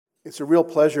It's a real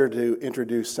pleasure to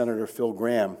introduce Senator Phil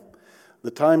Gramm.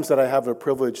 The times that I have the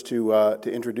privilege to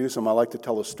introduce him, I like to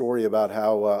tell a story about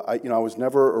how I was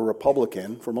never a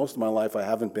Republican. For most of my life, I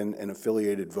haven't been an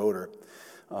affiliated voter.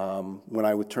 When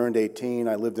I turned 18,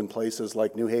 I lived in places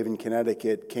like New Haven,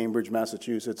 Connecticut, Cambridge,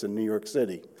 Massachusetts, and New York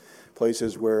City,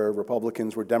 places where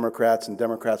Republicans were Democrats and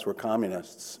Democrats were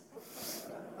communists.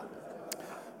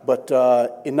 But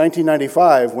in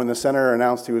 1995, when the senator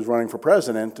announced he was running for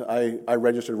president, I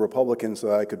registered Republican so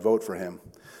that I could vote for him.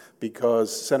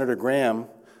 Because Senator Gramm,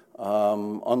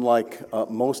 unlike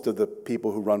most of the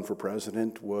people who run for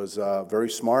president, was very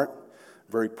smart,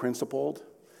 very principled,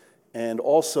 and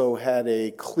also had a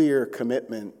clear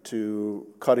commitment to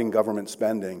cutting government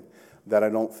spending that I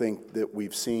don't think that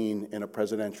we've seen in a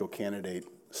presidential candidate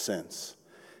since.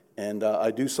 And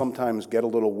I do sometimes get a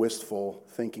little wistful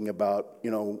thinking about,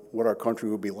 what our country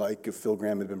would be like if Phil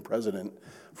Gramm had been president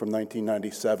from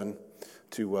 1997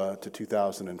 to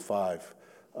 2005.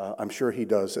 I'm sure he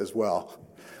does as well.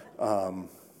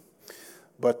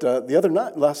 But the other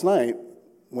night, last night,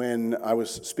 when I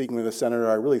was speaking with the senator,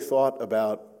 I really thought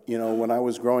about, when I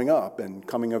was growing up and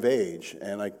coming of age.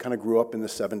 And I kind of grew up in the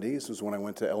 70s. It was when I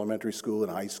went to elementary school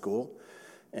and high school.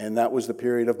 And that was the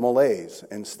period of malaise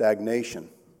and stagnation.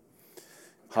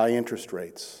 High interest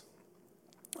rates,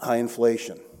 high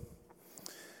inflation.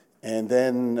 And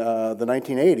then the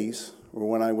 1980s were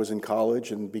when I was in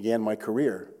college and began my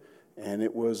career. And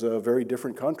it was a very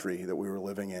different country that we were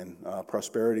living in.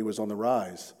 Prosperity was on the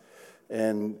rise.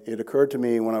 And it occurred to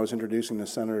me when I was introducing the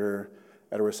senator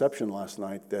at a reception last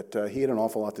night that he had an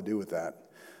awful lot to do with that.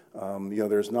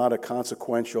 There's not a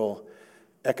consequential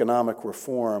economic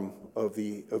reform of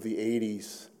the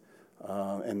 80s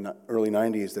and early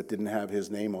 90s that didn't have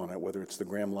his name on it, whether it's the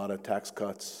Gramm-Latta tax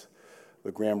cuts,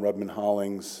 the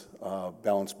Gramm-Rudman-Hollings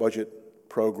balanced budget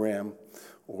program,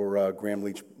 or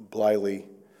Gramm-Leach-Bliley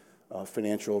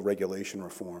financial regulation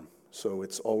reform. So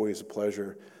it's always a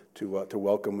pleasure to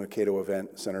welcome the Cato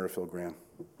event, Senator Phil Gramm.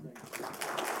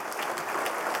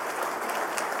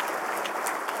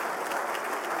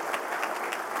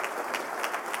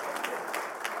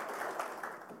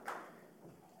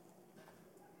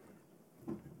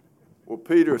 Well,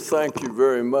 Peter, thank you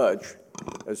very much.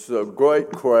 It's a great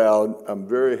crowd. I'm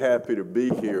very happy to be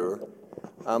here.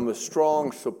 I'm a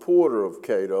strong supporter of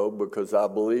Cato because I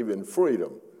believe in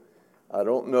freedom. I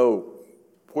don't know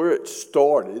where it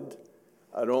started.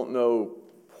 I don't know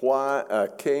why I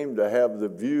came to have the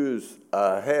views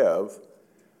I have.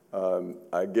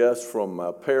 I guess from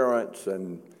my parents,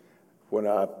 and when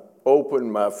I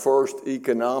opened my first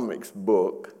economics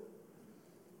book,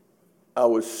 I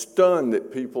was stunned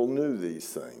that people knew these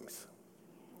things.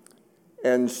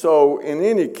 And so, in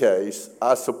any case,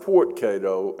 I support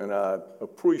Cato, and I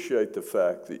appreciate the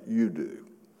fact that you do.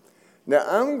 Now,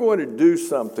 I'm going to do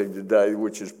something today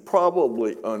which is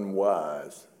probably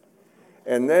unwise,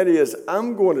 and that is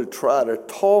I'm going to try to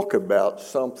talk about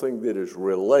something that is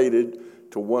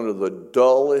related to one of the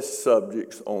dullest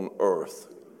subjects on earth,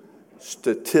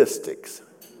 statistics.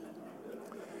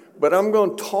 But I'm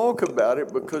going to talk about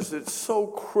it because it's so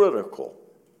critical.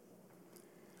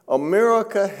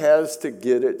 America has to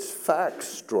get its facts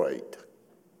straight.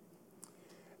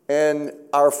 And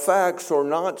our facts are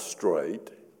not straight.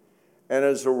 And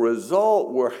as a result,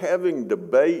 we're having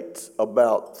debates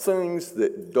about things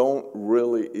that don't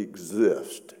really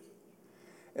exist.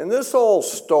 And this all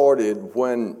started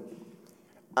when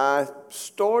I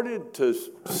started to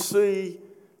see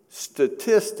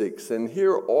statistics and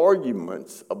hear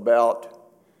arguments about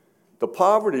the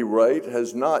poverty rate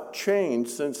has not changed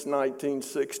since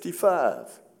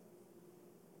 1965.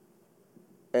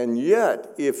 And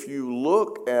yet, if you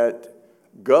look at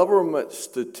government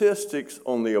statistics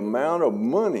on the amount of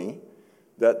money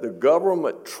that the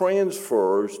government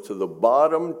transfers to the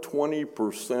bottom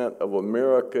 20% of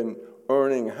American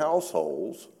earning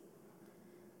households,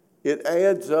 it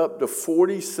adds up to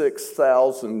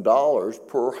 $46,000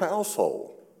 per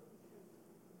household.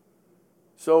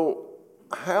 So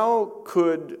how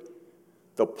could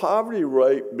the poverty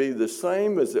rate be the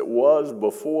same as it was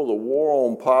before the war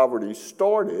on poverty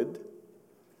started?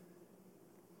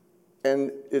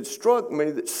 And it struck me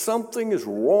that something is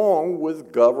wrong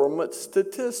with government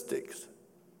statistics.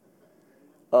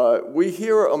 We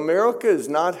hear America has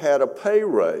not had a pay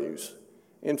raise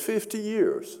in 50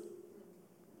 years.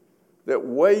 That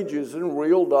wages in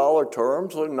real dollar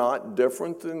terms are not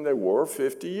different than they were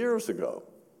 50 years ago.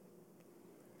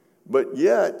 But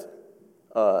yet,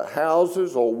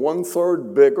 houses are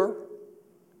 1/3 bigger.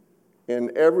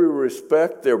 In every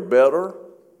respect, they're better.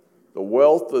 The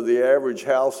wealth of the average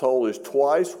household is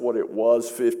twice what it was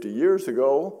 50 years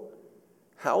ago.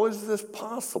 How is this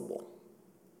possible?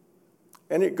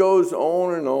 And it goes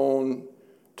on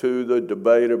to the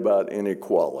debate about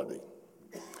inequality.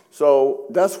 So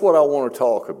that's what I want to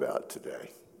talk about today.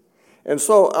 And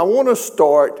so I want to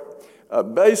start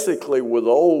basically with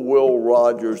old Will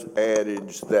Rogers'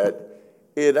 adage that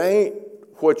it ain't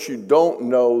what you don't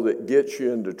know that gets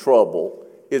you into trouble,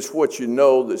 it's what you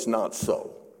know that's not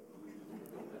so.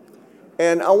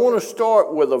 And I want to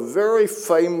start with a very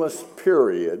famous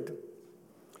period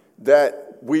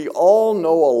that we all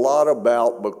know a lot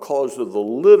about because of the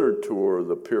literature of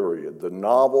the period, the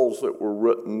novels that were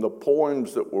written, the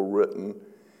poems that were written,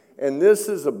 and this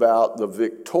is about the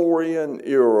Victorian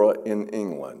era in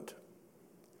England.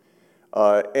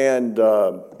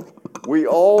 We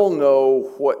all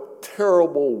know what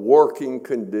terrible working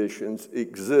conditions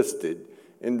existed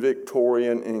in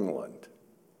Victorian England.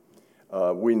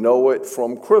 We know it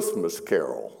from Christmas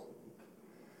Carol.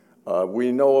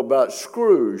 We know about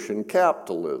Scrooge and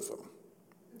capitalism.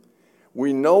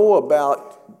 We know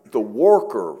about the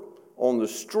worker on the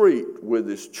street with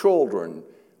his children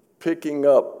picking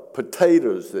up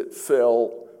potatoes that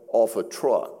fell off a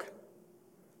truck,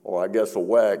 or I guess a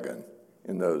wagon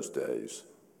in those days.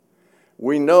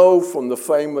 We know from the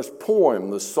famous poem,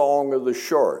 The Song of the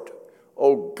Shirt,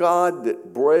 "Oh God,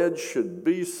 that bread should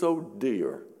be so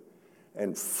dear,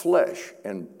 and flesh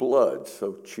and blood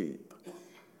so cheap."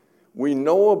 We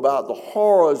know about the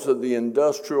horrors of the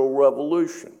Industrial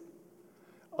Revolution,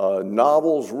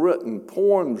 novels written,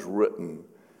 poems written.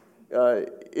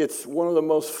 It's one of the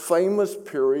most famous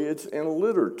periods in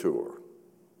literature.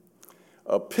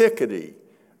 Piketty,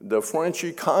 the French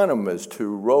economist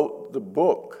who wrote the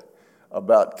book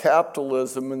about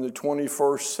capitalism in the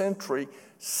 21st century,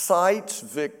 cites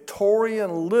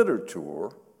Victorian literature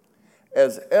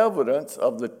as evidence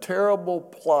of the terrible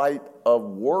plight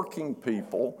of working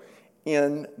people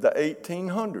in the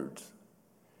 1800s.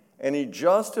 And he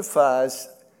justifies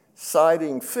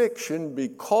citing fiction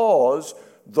because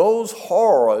those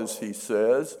horrors, he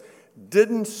says,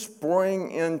 didn't spring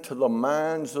into the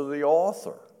minds of the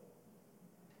author.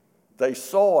 They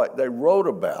saw it, they wrote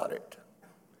about it,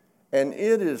 and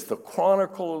it is the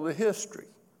chronicle of the history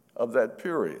of that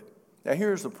period. Now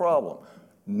here's the problem.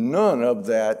 None of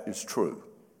that is true.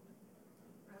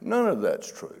 None of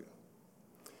that's true.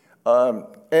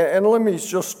 And let me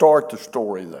just start the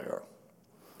story there.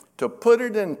 To put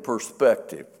it in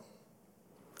perspective,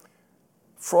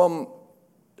 from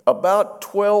about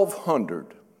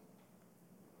 1200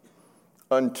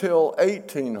 until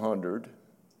 1800,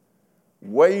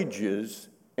 wages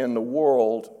in the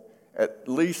world, at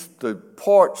least the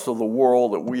parts of the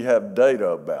world that we have data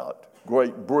about,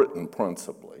 Great Britain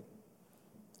principally,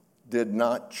 did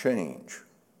not change.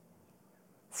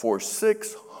 For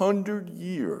 600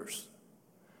 years,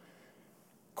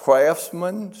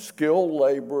 craftsmen, skilled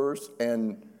laborers,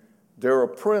 and their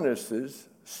apprentices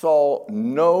saw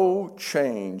no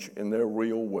change in their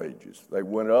real wages. They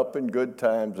went up in good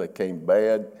times, they came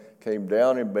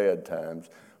down in bad times,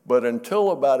 but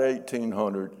until about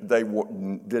 1800, they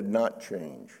did not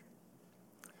change.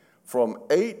 From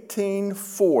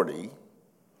 1840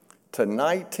 to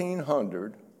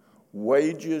 1900,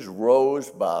 wages rose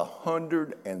by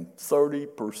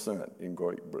 130% in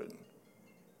Great Britain.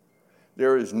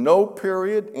 There is no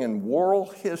period in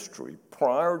world history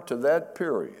prior to that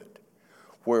period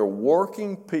where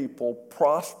working people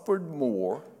prospered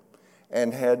more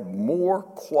and had more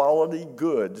quality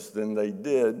goods than they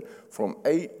did from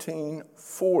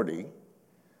 1840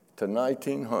 to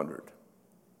 1900.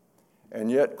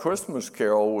 And yet Christmas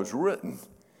Carol was written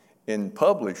and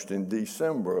published in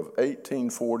December of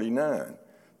 1849.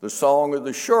 The Song of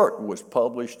the Shirt was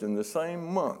published in the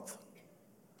same month.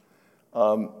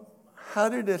 How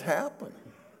did it happen?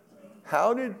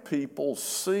 How did people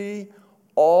see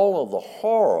all of the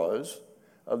horrors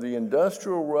of the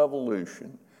Industrial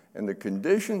Revolution and the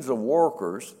conditions of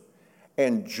workers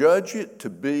and judge it to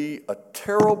be a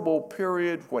terrible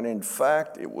period when in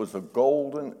fact it was a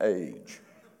golden age?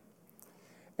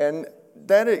 And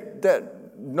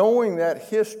knowing that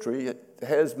history, it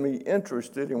has me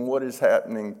interested in what is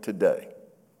happening today.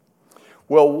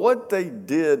 Well, what they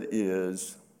did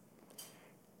is,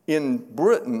 in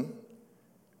Britain,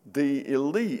 the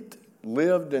elite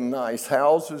lived in nice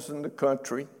houses in the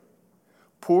country.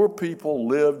 Poor people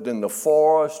lived in the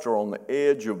forest or on the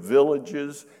edge of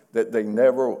villages that they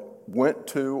never went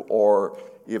to, or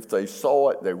if they saw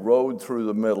it, they rode through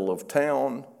the middle of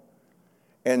town.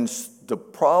 And the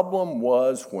problem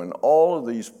was when all of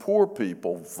these poor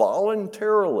people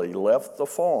voluntarily left the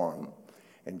farm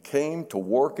and came to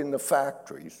work in the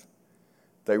factories,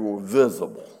 they were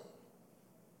visible.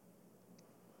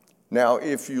 Now,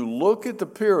 if you look at the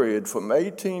period from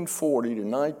 1840 to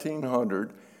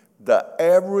 1900, the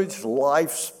average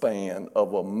lifespan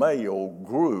of a male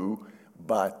grew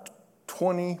by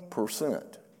 20%.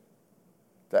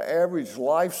 The average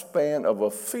lifespan of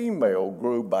a female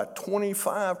grew by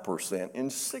 25% in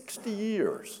 60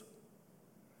 years.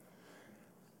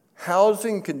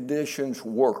 Housing conditions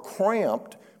were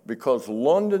cramped because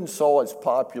London saw its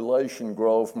population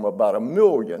grow from about 1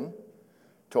 million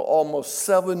to almost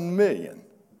 7 million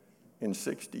in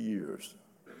 60 years.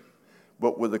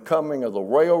 But with the coming of the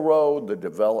railroad, the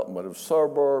development of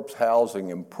suburbs, housing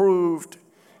improved,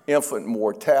 infant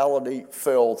mortality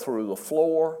fell through the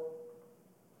floor,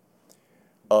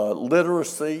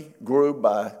 literacy grew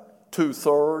by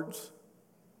 2/3.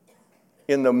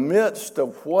 In the midst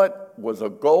of what was a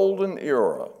golden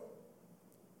era,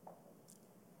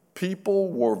 people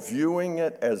were viewing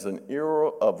it as an era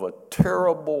of a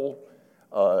terrible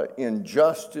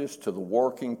injustice to the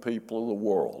working people of the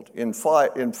world. In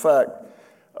fact,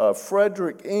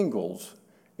 Frederick Engels,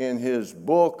 in his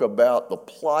book about the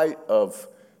plight of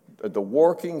the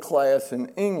working class in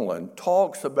England,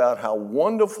 talks about how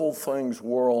wonderful things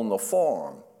were on the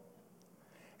farm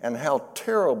and how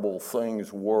terrible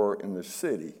things were in the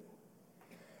city.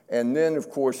 And then,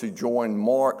 of course, he joined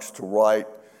Marx to write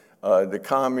the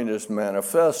Communist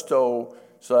Manifesto,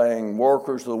 saying,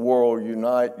 "Workers of the world,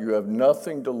 unite. You have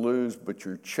nothing to lose but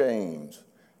your chains.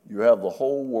 You have the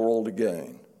whole world to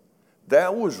gain."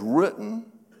 That was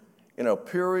written in a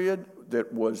period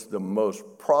that was the most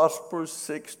prosperous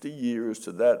 60 years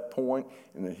to that point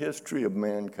in the history of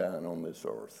mankind on this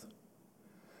earth.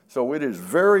 So it is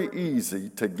very easy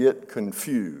to get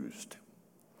confused.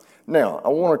 Now, I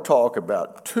want to talk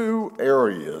about 2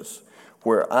 areas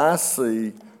where I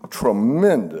see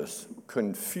tremendous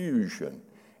confusion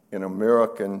in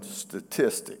American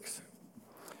statistics.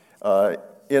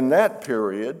 In that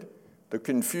period, the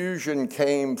confusion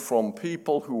came from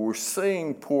people who were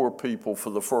seeing poor people for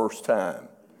the first time.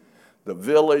 The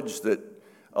village the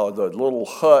little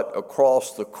hut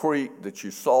across the creek that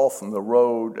you saw from the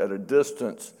road at a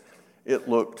distance, it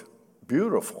looked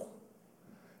beautiful.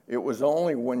 It was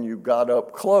only when you got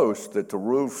up close that the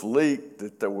roof leaked,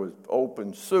 that there was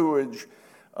open sewage,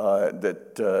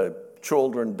 that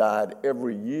children died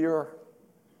every year.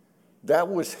 That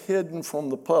was hidden from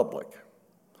the public.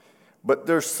 But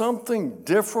there's something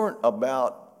different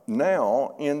about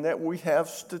now in that we have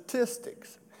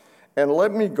statistics. And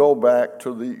let me go back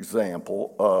to the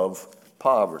example of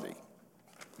poverty.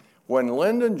 When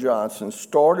Lyndon Johnson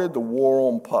started the war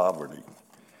on poverty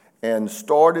and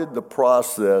started the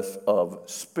process of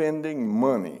spending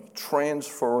money,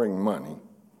 transferring money,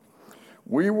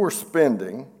 we were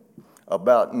spending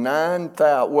about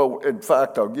 $9,000, well, in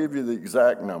fact, I'll give you the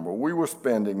exact number. We were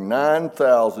spending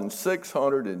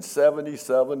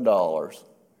 $9,677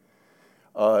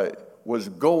 was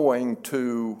going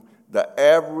to the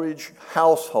average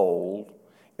household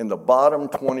in the bottom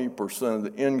 20% of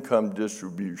the income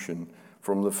distribution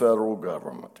from the federal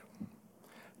government.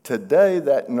 Today,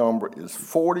 that number is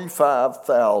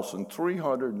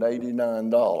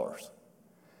 $45,389.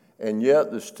 And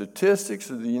yet the statistics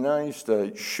of the United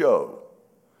States show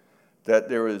that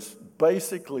there has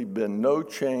basically been no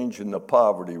change in the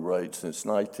poverty rate since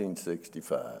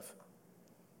 1965.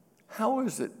 How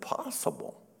is it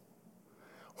possible?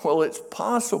 Well, it's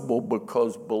possible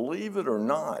because, believe it or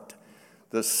not,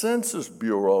 the Census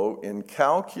Bureau, in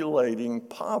calculating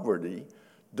poverty,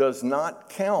 does not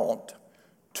count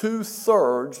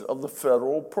 2/3 of the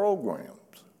federal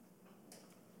programs.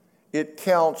 It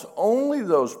counts only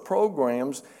those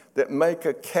programs that make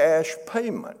a cash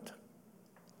payment.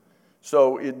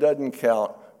 So it doesn't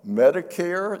count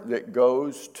Medicare that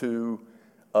goes to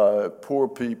poor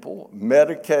people,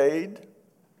 Medicaid,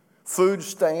 food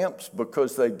stamps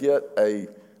because they get a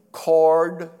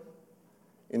card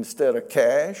instead of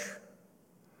cash.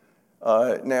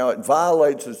 Now, it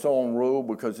violates its own rule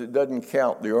because it doesn't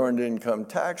count the earned income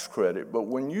tax credit. But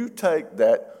when you take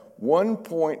that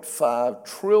 $1.5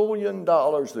 trillion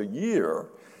a year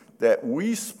that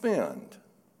we spend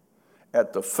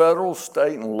at the federal,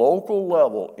 state, and local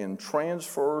level in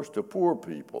transfers to poor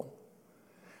people,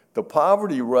 the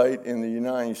poverty rate in the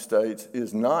United States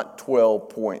is not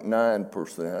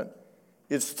 12.9%,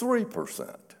 it's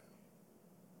 3%.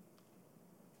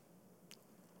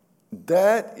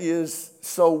 That is,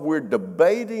 so we're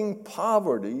debating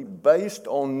poverty based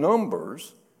on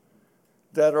numbers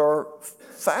that are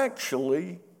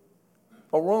factually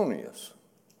erroneous.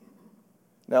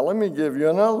 Now, let me give you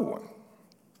another one.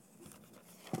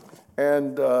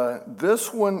 And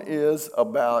this one is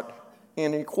about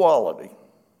inequality.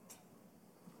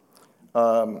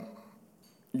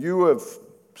 you have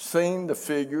seen the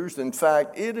figures. In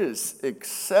fact, it is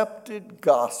accepted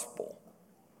gospel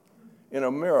in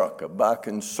America by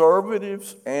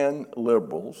conservatives and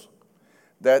liberals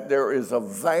that there is a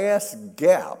vast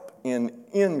gap in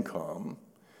income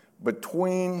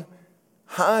between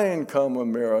high-income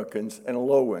Americans and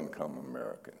low-income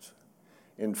Americans.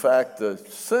 In fact,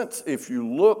 if you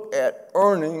look at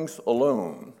earnings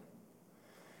alone,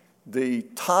 the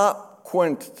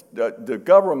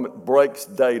government breaks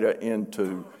data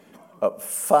into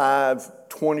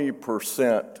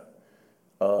 20%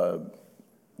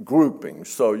 groupings.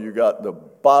 So you got the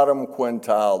bottom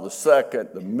quintile, the second,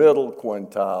 the middle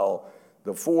quintile,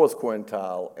 the fourth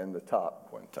quintile, and the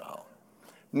top quintile.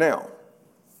 Now,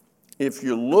 if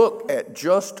you look at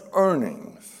just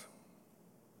earnings,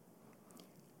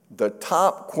 the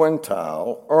top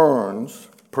quintile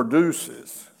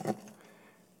produces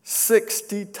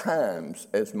 60 times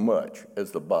as much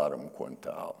as the bottom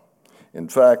quintile. In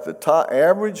fact, the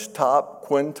average top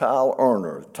quintile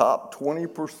earner, top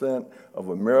 20% of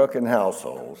American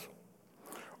households,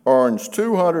 earns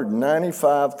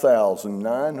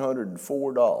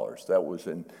 $295,904. That was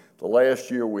in the last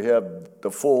year we have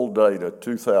the full data,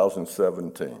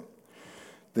 2017.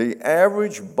 The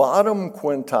average bottom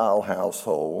quintile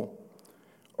household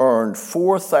earned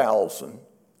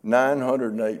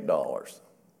 $4,908.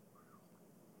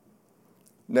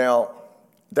 Now,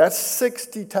 that's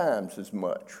 60 times as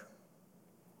much.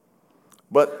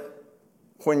 But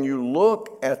when you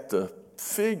look at the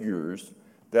figures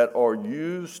that are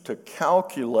used to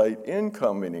calculate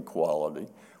income inequality,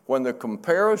 when the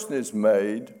comparison is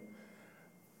made,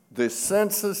 the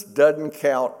census doesn't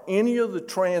count any of the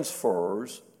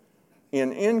transfers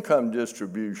in income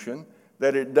distribution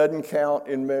that it doesn't count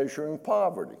in measuring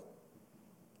poverty.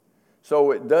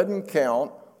 So it doesn't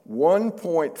count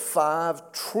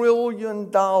 $1.5 trillion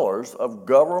of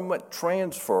government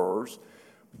transfers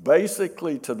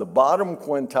basically to the bottom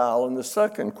quintile and the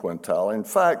second quintile. In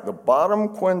fact, the bottom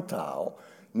quintile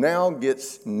now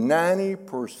gets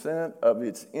 90% of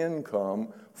its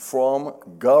income from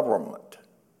government.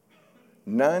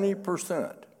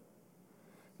 90%.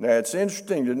 Now, it's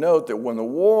interesting to note that when the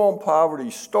war on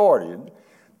poverty started,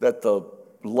 that the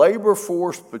labor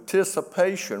force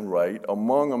participation rate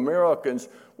among Americans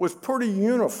was pretty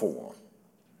uniform.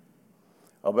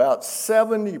 About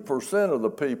 70% of the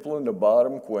people in the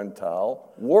bottom quintile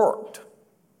worked.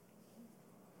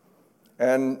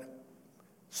 And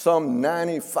some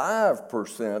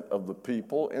 95% of the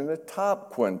people in the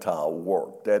top quintile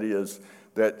worked. That is,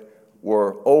 that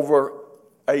were over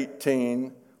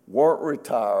 18, weren't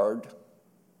retired,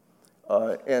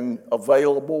 and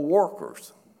available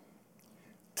workers.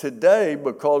 Today,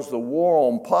 because of the war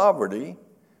on poverty,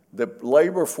 the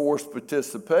labor force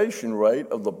participation rate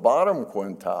of the bottom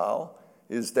quintile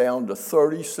is down to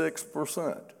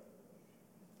 36%.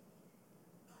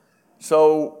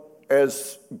 So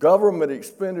as government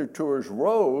expenditures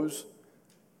rose,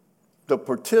 the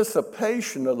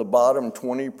participation of the bottom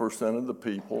 20% of the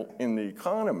people in the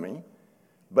economy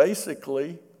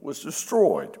basically was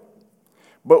destroyed.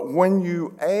 But when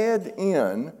you add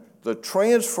in the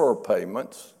transfer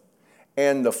payments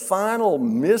and the final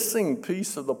missing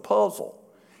piece of the puzzle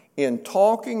in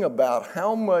talking about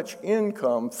how much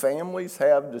income families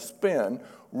have to spend,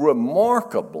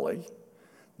 remarkably,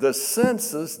 the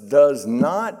census does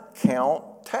not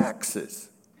count taxes.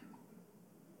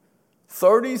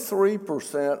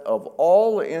 33% of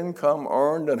all the income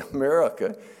earned in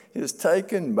America is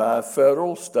taken by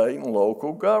federal, state, and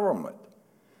local government.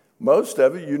 Most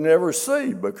of it you never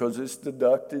see because it's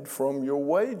deducted from your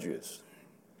wages.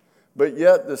 But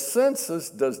yet the census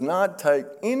does not take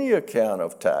any account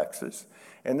of taxes,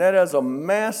 and that has a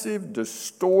massive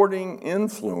distorting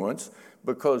influence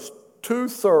because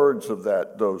 2/3 of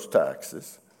those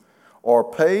taxes are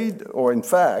paid, or in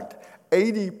fact,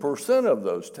 80% of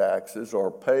those taxes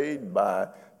are paid by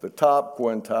the top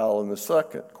quintile and the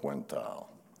second quintile.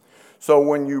 So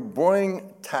when you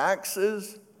bring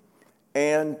taxes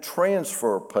and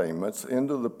transfer payments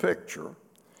into the picture,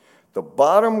 the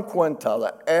bottom quintile,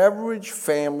 the average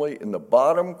family in the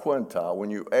bottom quintile, when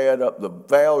you add up the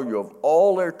value of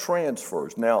all their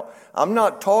transfers. Now, I'm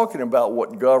not talking about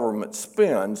what government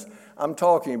spends, I'm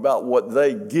talking about what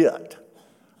they get.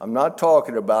 I'm not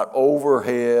talking about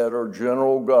overhead or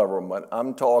general government.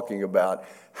 I'm talking about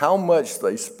how much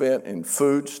they spent in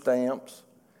food stamps,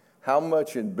 how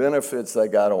much in benefits they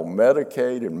got on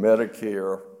Medicaid and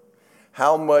Medicare,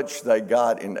 how much they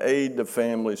got in aid to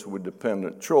families with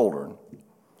dependent children.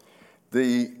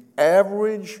 The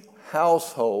average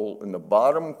household in the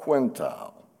bottom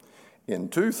quintile in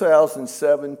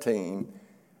 2017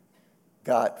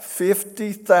 got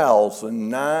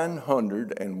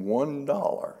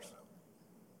 $50,901.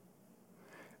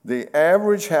 The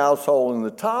average household in the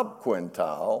top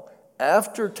quintile,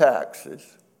 after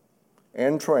taxes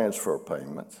and transfer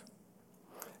payments,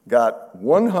 got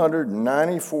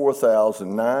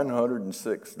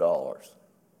 $194,906.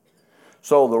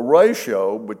 So the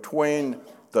ratio between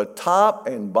the top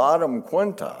and bottom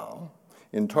quintile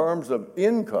in terms of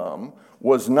income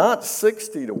was not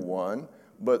 60 to 1,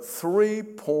 but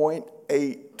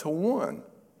 3.8 to 1.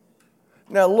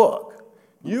 Now look,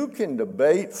 you can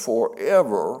debate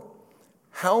forever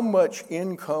how much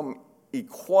income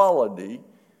equality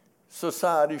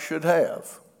society should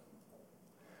have.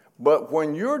 But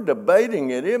when you're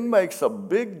debating it, it makes a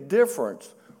big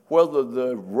difference whether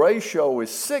the ratio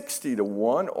is 60 to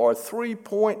 1 or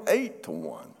 3.8 to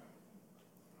 1.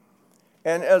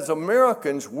 And as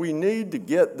Americans, we need to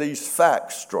get these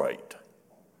facts straight.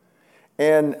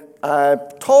 And I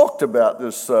talked about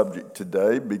this subject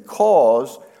today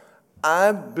because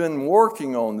I've been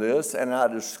working on this, and I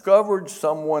discovered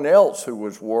someone else who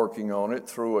was working on it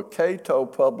through a Cato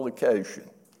publication.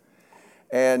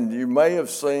 And you may have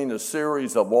seen a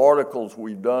series of articles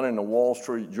we've done in the Wall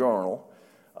Street Journal,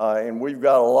 and we've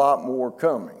got a lot more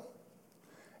coming.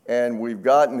 And we've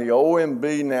gotten the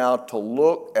OMB now to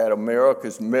look at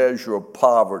America's measure of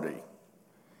poverty.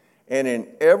 And in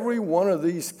every one of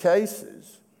these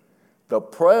cases, the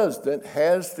president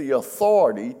has the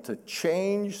authority to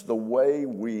change the way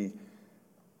we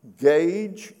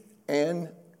gauge and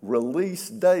release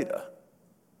data.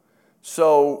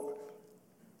 So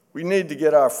we need to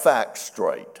get our facts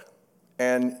straight.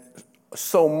 And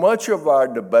so much of our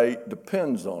debate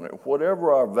depends on it.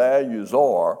 Whatever our values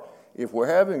are, if we're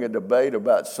having a debate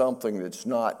about something that's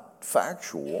not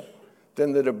factual,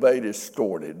 then the debate is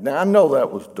distorted. Now, I know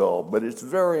that was dull, but it's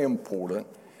very important.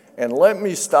 And let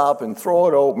me stop and throw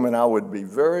it open, and I would be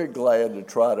very glad to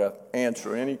try to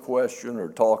answer any question or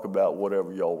talk about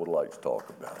whatever y'all would like to talk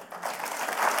about.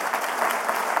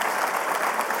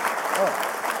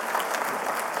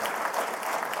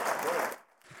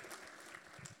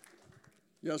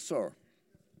 Yes, sir.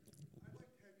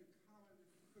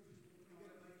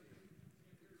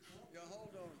 Yeah,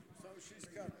 hold on. So she's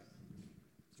coming.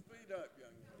 Speed up, young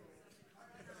man.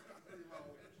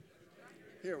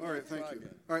 Here, all right, thank you.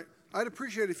 All right, I'd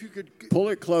appreciate if you could pull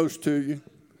it close to you.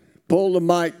 Pull the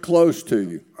mic close to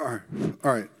you. All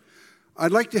right.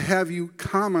 I'd like to have you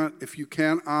comment, if you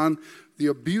can, on the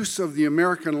abuse of the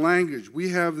American language. We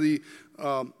have the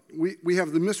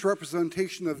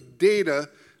misrepresentation of data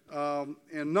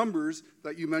and numbers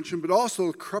that you mentioned, but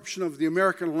also the corruption of the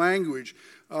American language.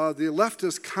 The left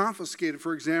has confiscated,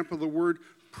 for example, the word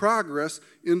progress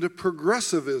into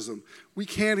progressivism. We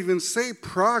can't even say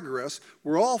progress.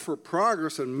 We're all for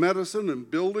progress in medicine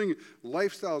and building,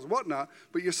 lifestyles, whatnot,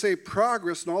 but you say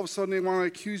progress and all of a sudden they want to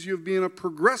accuse you of being a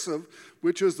progressive,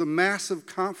 which is the massive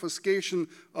confiscation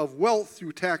of wealth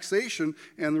through taxation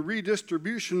and the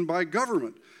redistribution by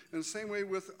government. And the same way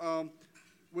with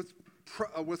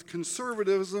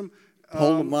conservatism.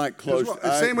 Hold the mic close. Well.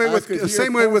 Same way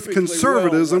with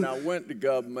conservatism. When I went to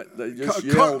government, they just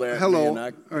yelled at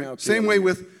me. And same way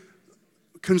with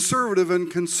conservative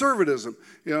and conservatism.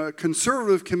 You know,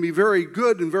 conservative can be very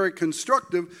good and very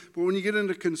constructive, but when you get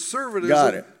into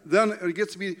conservatism, then it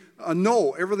gets to be a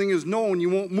no. Everything is no, and you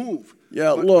won't move.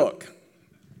 Yeah, look.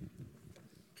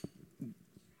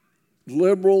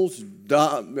 Liberals,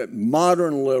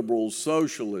 modern liberals,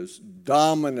 socialists,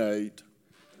 dominate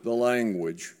the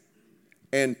language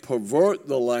and pervert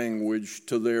the language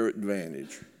to their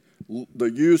advantage.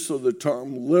 The use of the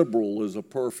term liberal is a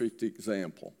perfect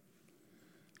example.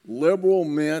 Liberal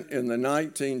meant in the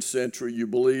 19th century you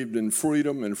believed in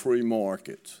freedom and free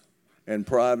markets and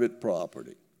private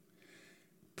property.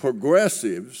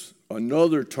 Progressives,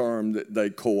 another term that they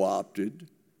co-opted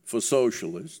for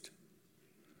socialist,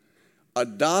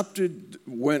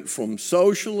 went from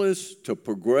socialists to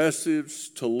progressives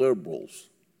to liberals,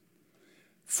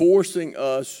 forcing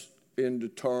us into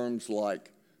terms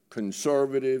like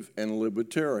conservative and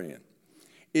libertarian.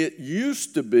 It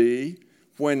used to be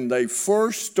when they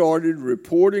first started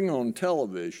reporting on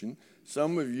television,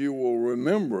 some of you will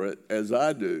remember it as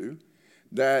I do,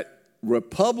 that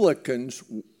Republicans,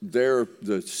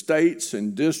 the states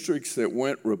and districts that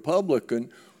went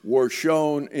Republican were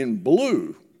shown in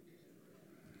blue,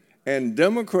 and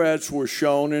Democrats were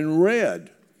shown in red.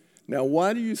 Now,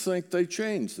 why do you think they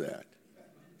changed that?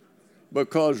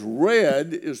 Because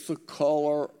red is the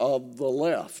color of the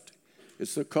left.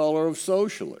 It's the color of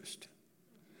socialist.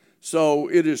 So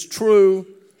it is true.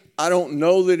 I don't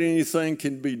know that anything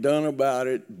can be done about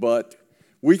it, but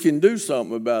we can do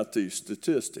something about these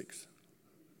statistics.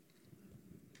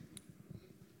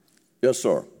 Yes,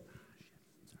 sir.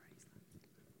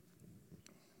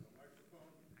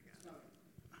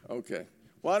 Okay.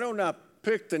 Why don't I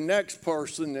pick the next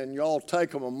person and y'all take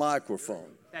them a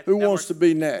microphone? Who wants to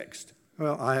be next?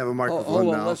 Well, I have a microphone Hold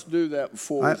on, now. let's do that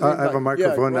before. I have a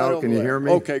microphone now. Can you hear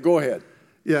me? Okay, go ahead.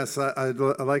 Yes, I'd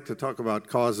like to talk about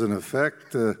cause and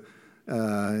effect.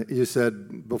 You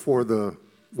said before the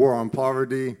war on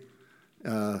poverty,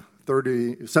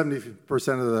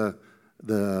 70% of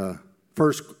the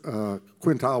first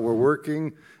quintile were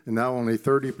working, and now only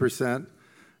 30%.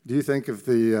 Do you think if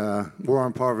the war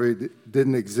on poverty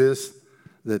didn't exist,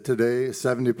 that today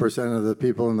 70% of the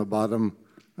people in the bottom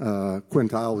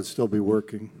quintile would still be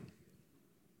working?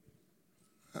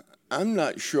 I'm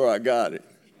not sure I got it.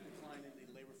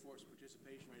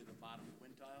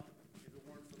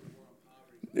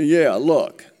 Yeah,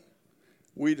 look,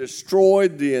 we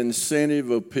destroyed the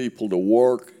incentive of people to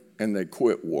work, and they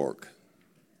quit work.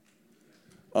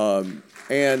 The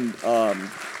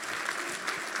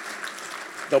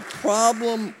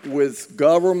problem with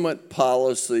government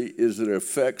policy is it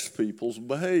affects people's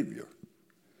behavior.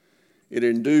 It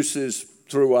induces,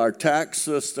 through our tax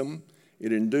system,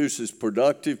 it induces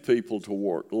productive people to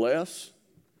work less.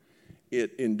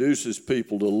 It induces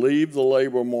people to leave the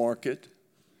labor market.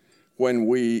 When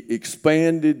we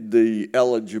expanded the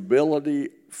eligibility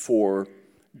for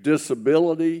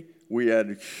disability, we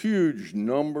had huge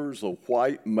numbers of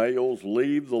white males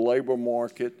leave the labor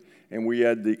market, and we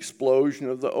had the explosion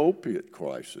of the opiate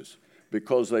crisis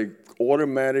because they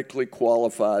automatically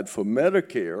qualified for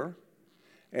Medicare.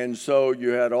 And so you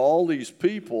had all these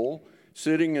people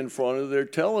sitting in front of their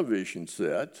television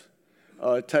sets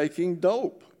taking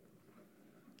dope,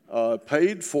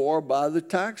 paid for by the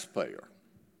taxpayer.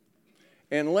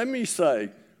 And let me say,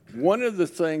 one of the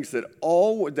things that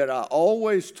I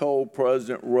always told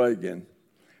President Reagan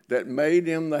that made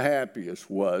him the happiest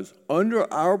was under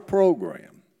our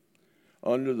program,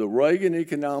 under the Reagan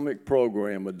Economic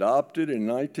Program adopted in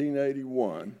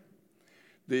 1981,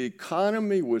 the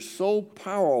economy was so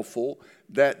powerful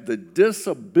that the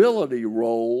disability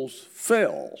rolls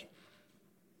fell,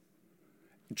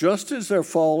 just as they're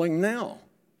falling now.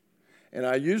 And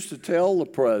I used to tell the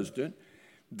president,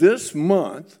 this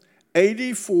month,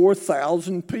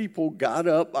 84,000 people got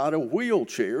up out of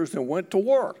wheelchairs and went to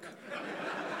work.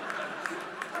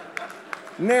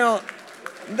 Now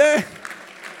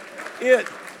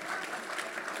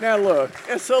look,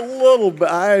 it's a little bit,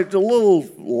 I had a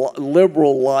little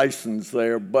liberal license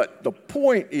there, but the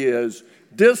point is,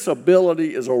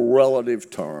 disability is a relative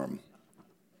term.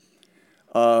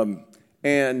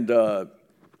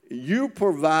 You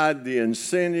provide the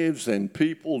incentives and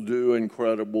people do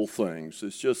incredible things.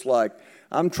 It's just like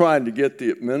I'm trying to get the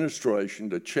administration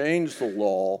to change the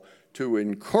law to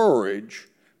encourage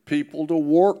people to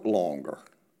work longer.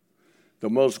 The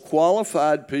most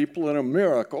qualified people in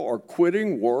America are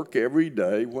quitting work every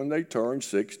day when they turn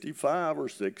 65 or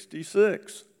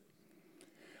 66.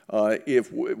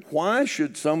 Why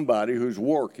should somebody who's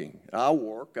working, I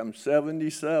work, I'm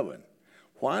 77,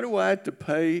 why do I have to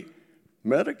pay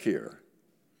Medicare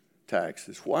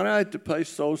taxes? Why do I have to pay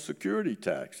Social Security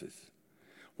taxes?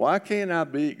 Why can't I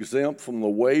be exempt from the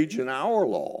wage and hour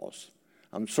laws?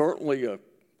 I'm certainly a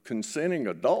consenting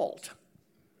adult.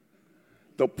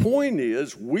 The point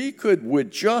is, we could,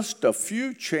 with just a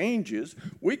few changes,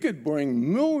 we could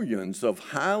bring millions of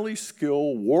highly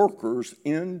skilled workers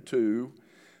into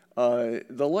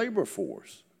the labor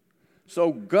force.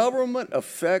 So government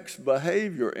affects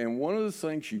behavior, and one of the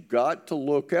things you've got to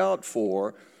look out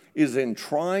for is in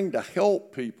trying to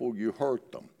help people, you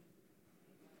hurt them.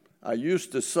 I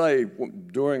used to say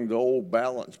during the old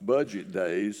balanced budget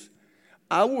days,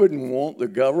 I wouldn't want the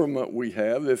government we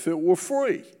have if it were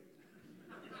free.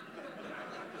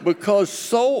 Because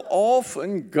so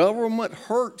often government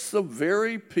hurts the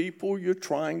very people you're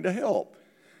trying to help.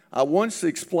 I once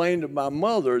explained to my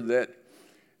mother that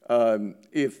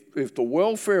if the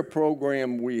welfare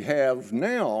program we have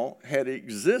now had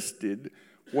existed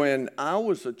when I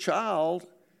was a child,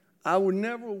 I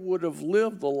never would have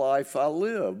lived the life I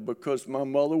lived because my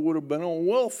mother would have been on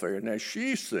welfare. Now,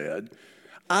 she said,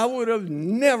 I would have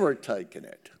never taken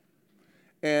it.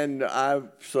 And I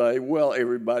say, well,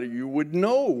 everybody you would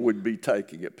know would be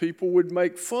taking it. People would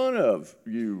make fun of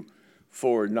you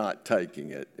for not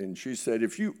taking it. And she said,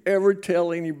 if you ever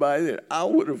tell anybody that I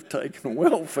would have taken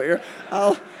welfare,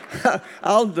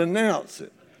 I'll denounce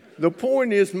it. The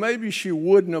point is, maybe she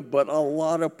wouldn't have, but a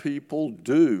lot of people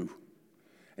do.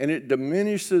 And it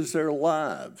diminishes their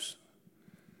lives.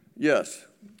 Yes.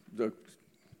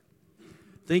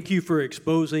 Thank you for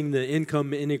exposing the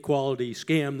income inequality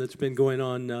scam that's been going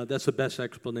on. That's the best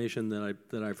explanation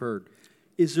that I've heard.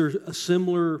 Is there a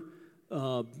similar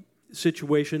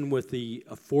situation with the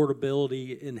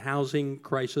affordability in housing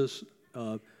crisis,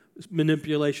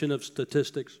 manipulation of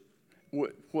statistics?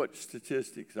 What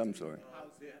statistics? I'm sorry.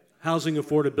 Housing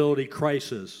affordability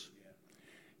crisis.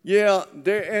 Yeah,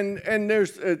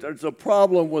 there's a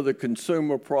problem with the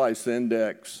consumer price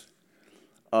index.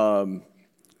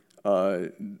 If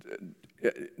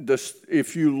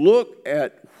you look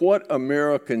at what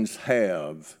Americans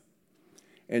have,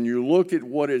 and you look at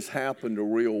what has happened to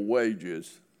real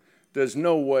wages, there's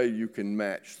no way you can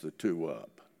match the two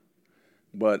up.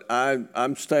 But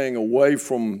I'm staying away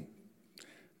from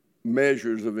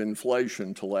measures of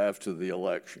inflation till after the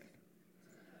election.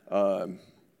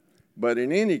 But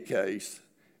in any case,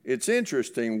 it's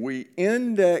interesting. We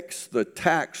index the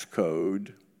tax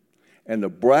code and the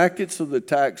brackets of the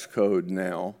tax code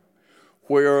now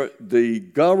where the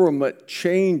government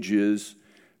changes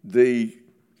the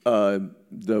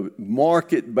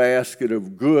market basket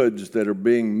of goods that are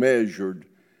being measured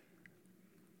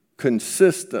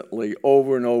consistently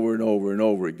over and over and over and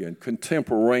over again,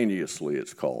 contemporaneously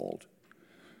it's called.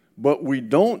 But we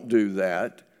don't do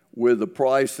that with the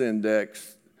price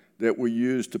index that we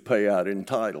use to pay out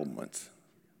entitlements.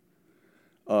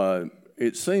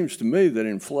 It seems to me that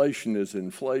inflation is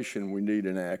inflation. We need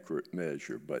an accurate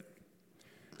measure.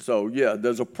 So yeah,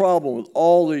 there's a problem with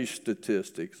all these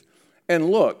statistics.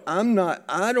 And look,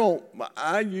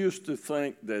 I used to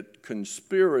think that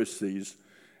conspiracies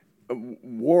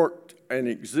worked and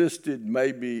existed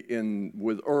maybe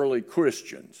with early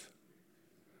Christians,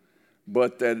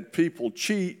 but that people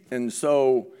cheat and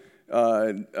so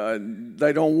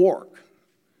they don't work.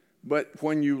 But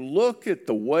when you look at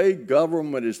the way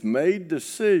government has made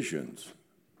decisions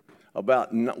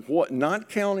about not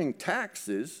counting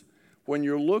taxes, when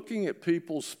you're looking at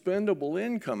people's spendable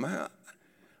income,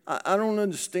 I don't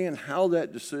understand how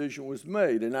that decision was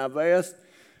made. And I've asked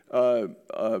the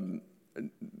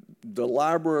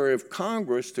Library of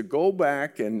Congress to go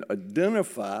back and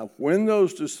identify when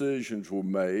those decisions were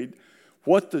made,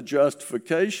 what the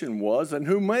justification was, and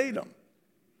who made them.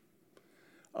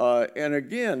 And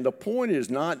again, the point is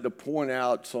not to point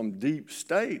out some deep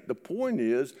state. The point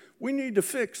is we need to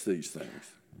fix these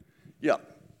things. Yeah.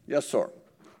 Yes, sir.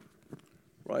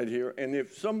 Right here. And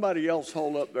if somebody else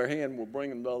hold up their hand, we'll bring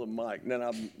them the other mic. And then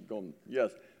I'm going,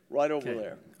 yes, right over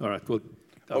there. All right. Well,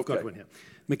 I've got one here.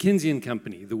 McKinsey &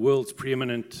 Company, the world's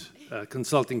preeminent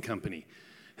consulting company,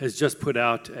 has just put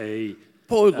out a...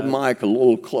 Pull the mic a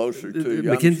little closer to you.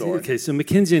 I'm sorry. Okay, so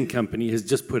McKinsey & Company has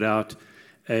just put out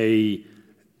a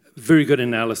very good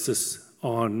analysis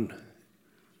on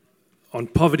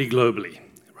poverty globally,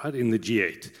 right, in the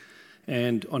G8.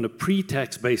 And on a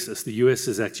pre-tax basis, the US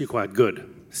is actually quite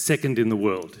good, second in the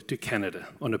world to Canada,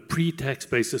 on a pre-tax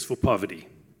basis for poverty.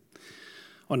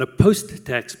 On a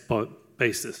post-tax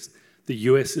basis, the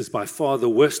US is by far the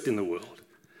worst in the world.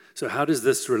 So how does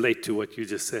this relate to what you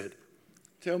just said?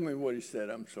 Tell me what he said,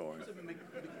 I'm sorry.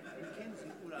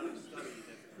 McKinsey put out a study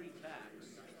that pre-tax,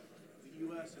 the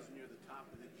U.S. is near the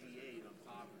top of the G8 on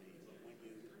poverty, but when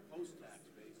you post-tax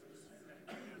basis,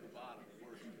 you're near the bottom,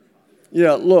 worse than poverty.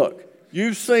 Yeah, look,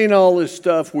 you've seen all this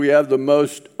stuff. We have the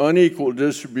most unequal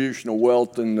distribution of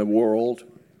wealth in the world.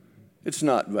 It's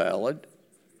not valid.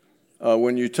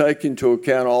 When you take into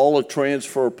account all the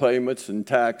transfer payments and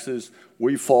taxes,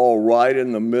 we fall right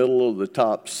in the middle of the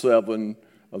top 7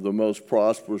 of the most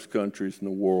prosperous countries in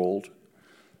the world.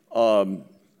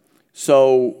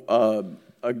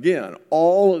 Again,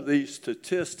 all of these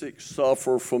statistics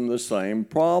suffer from the same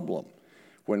problem.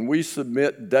 When we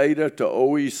submit data to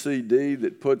OECD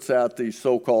that puts out these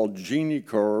so-called Gini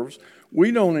curves,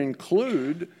 we don't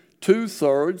include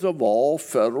 2/3 of all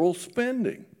federal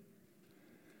spending.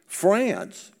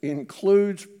 France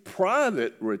includes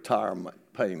private retirement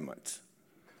payments.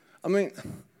 I mean,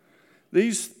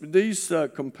 these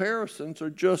comparisons are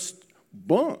just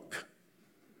bunk.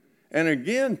 And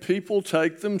again, people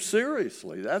take them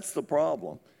seriously. That's the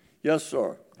problem. Yes,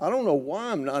 sir. I don't know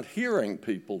why I'm not hearing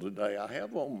people today. I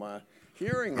have on my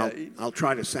hearing aid. I'll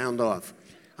try to sound off.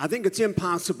 I think it's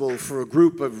impossible for a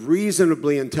group of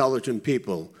reasonably intelligent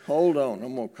people. Hold on,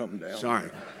 I'm going to come down. Sorry.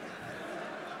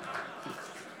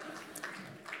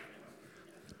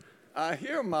 I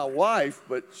hear my wife,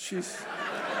 but she's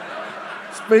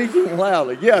speaking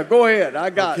loudly. Yeah, go ahead. I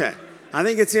got it. I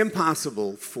think it's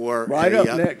impossible for right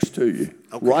up next to you.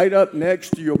 Okay. Right up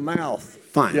next to your mouth.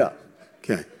 Fine. Yeah.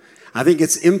 Okay. I think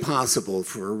it's impossible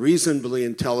for a reasonably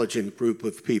intelligent group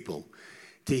of people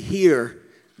to hear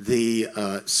the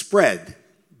spread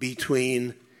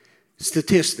between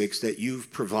statistics that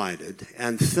you've provided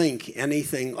and think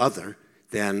anything other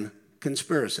than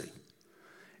conspiracy.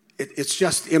 It's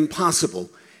just impossible.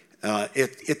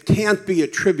 It can't be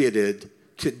attributed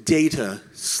to data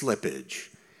slippage.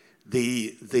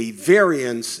 The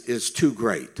variance is too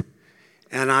great.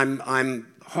 And I'm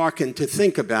hearkened to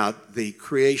think about the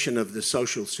creation of the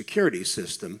Social Security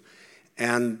system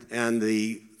and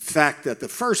the fact that the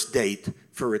first date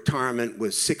for retirement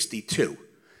was 62.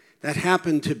 That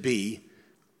happened to be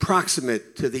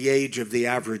proximate to the age of the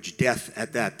average death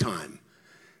at that time.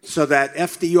 So that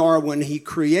FDR, when he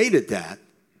created that,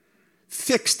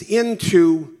 fixed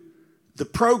into the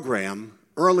program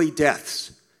early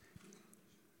deaths.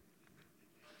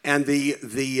 And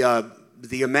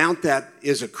the amount that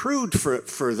is accrued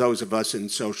for those of us in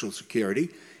Social Security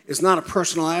is not a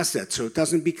personal asset, so it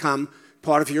doesn't become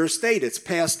part of your estate. It's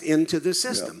passed into the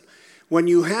system. Yeah. When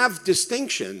you have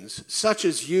distinctions, such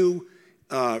as you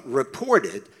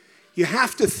reported, you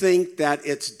have to think that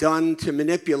it's done to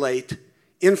manipulate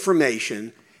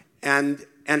information, and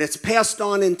it's passed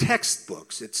on in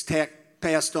textbooks. It's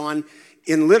passed on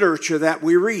in literature that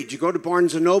we read. You go to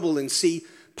Barnes & Noble and see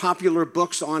popular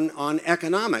books on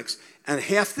economics, and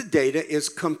half the data is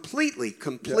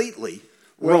completely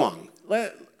wrong.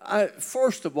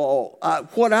 First of all,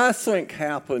 what I think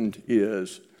happened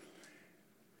is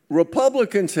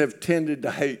Republicans have tended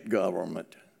to hate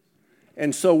government,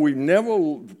 and so we've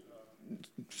never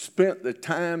spent the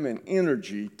time and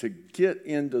energy to get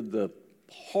into the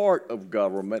heart of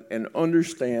government and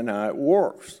understand how it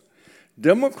works.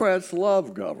 Democrats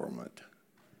love government,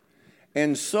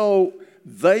 and so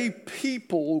they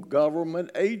people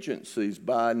government agencies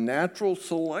by a natural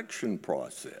selection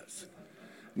process,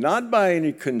 not by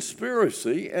any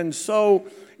conspiracy. And so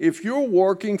if you're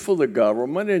working for the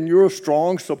government and you're a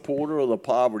strong supporter of the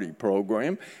poverty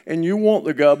program and you want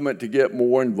the government to get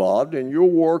more involved and you're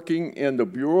working in the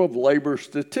Bureau of Labor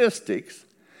Statistics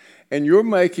and you're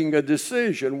making a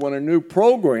decision when a new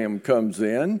program comes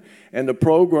in and the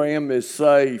program is,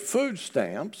 say, food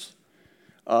stamps,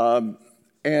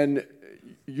 and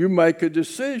you make a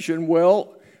decision,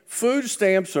 well, food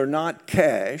stamps are not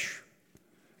cash,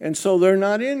 and so they're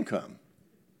not income.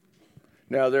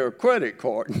 Now, they're a credit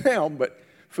card now, but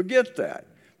forget that.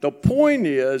 The point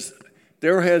is,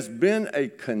 there has been a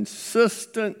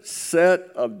consistent set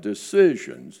of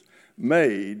decisions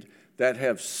made that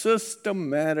have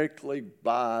systematically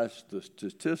biased the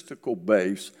statistical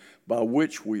base by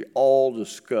which we all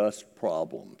discuss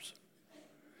problems.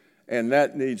 And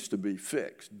that needs to be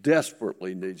fixed,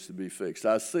 desperately needs to be fixed.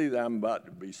 I see that I'm about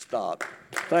to be stopped.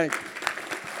 Thank you.